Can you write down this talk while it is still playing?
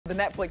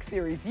the Netflix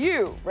series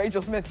You.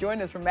 Rachel Smith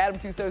joined us from Madame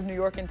Tussauds New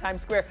York in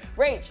Times Square.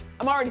 Rach,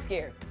 I'm already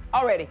scared.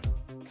 Already.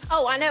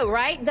 Oh, I know,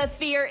 right? The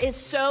fear is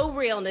so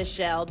real,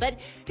 Nichelle. But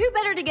who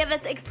better to give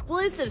us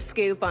exclusive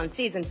scoop on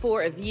season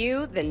 4 of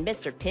You than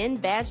Mr. Penn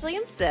Badgley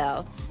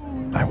himself?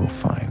 I will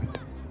find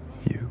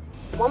you.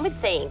 One would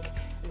think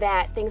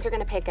that things are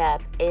going to pick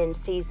up in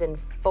season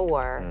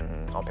 4.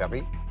 En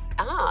Paris?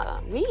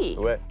 Ah, oui.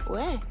 Ouais.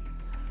 Ouais.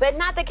 But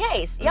not the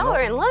case. Y'all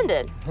are in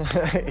London.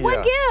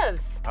 What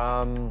gives?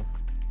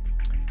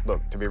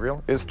 Look, to be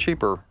real, it's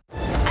cheaper.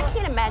 I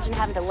can't imagine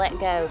having to let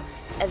go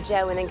of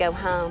Joe and then go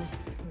home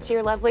to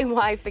your lovely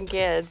wife and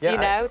kids, you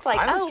know? It's like,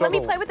 oh, let me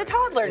play with the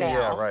toddler now.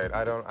 Yeah, right.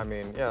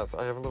 Yes,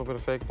 I have a little bit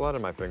of fake blood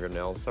in my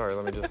fingernails. Sorry,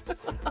 let me just,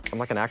 I'm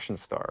like an action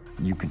star.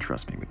 You can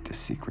trust me with this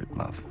secret,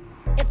 love.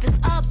 If it's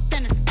up,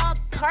 then it's up.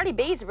 Cardi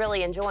B's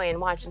really enjoying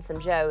watching some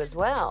Joe as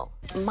well.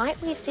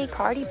 Might we see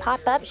Cardi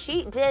pop up?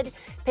 She did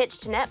pitch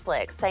to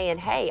Netflix saying,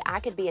 hey, I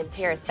could be in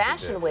Paris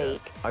Fashion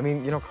Week. I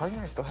mean, you know, Cardi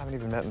and I still haven't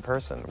even met in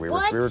person. We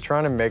were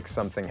trying to make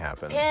something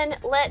happen. Penn,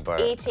 let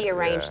E.T.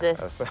 arrange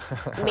this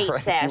meet right,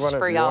 sesh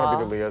for y'all. You want y'all.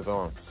 to be the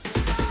liaison.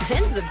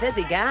 Penn's a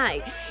busy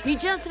guy. He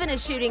just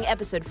finished shooting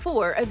episode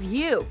 4 of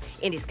You,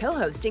 and he's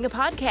co-hosting a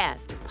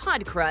podcast,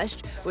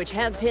 Podcrushed, which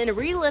has Penn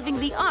reliving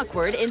the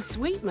awkward and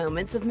sweet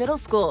moments of middle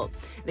school.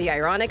 The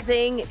ironic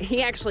thing,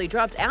 he actually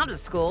dropped out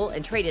of school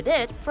and traded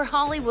it for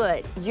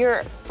Hollywood.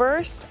 Your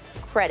first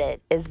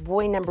credit is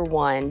boy number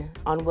 1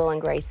 on Will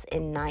and Grace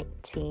in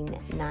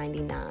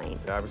 1999.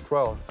 Yeah, I was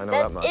 12. I know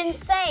that much. That's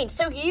insane.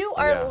 So you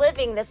are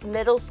living this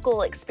middle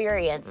school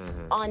experience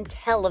on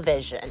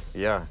television.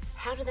 Yeah.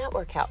 How did that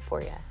work out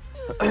for you?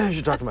 You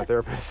should talk to my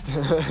therapist.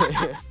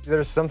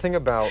 There's something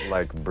about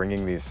like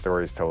bringing these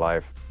stories to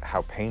life,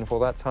 how painful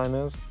that time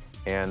is,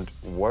 and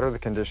what are the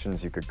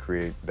conditions you could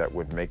create that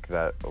would make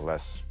that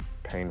less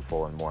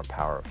painful and more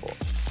powerful.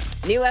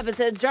 New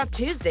episodes drop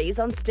Tuesdays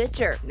on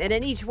Stitcher, and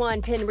in each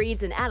one, Penn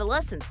reads an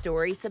adolescent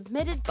story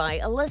submitted by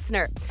a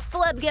listener.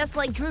 Celeb guests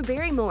like Drew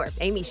Barrymore,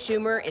 Amy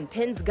Schumer, and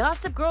Penn's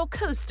Gossip Girl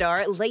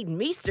co-star Leighton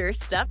Meester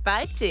stopped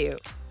by too.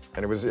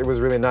 And it was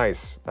really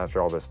nice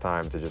after all this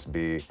time to just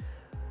be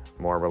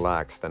more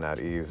relaxed and at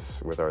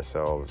ease with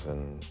ourselves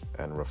and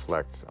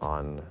reflect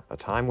on a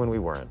time when we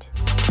weren't.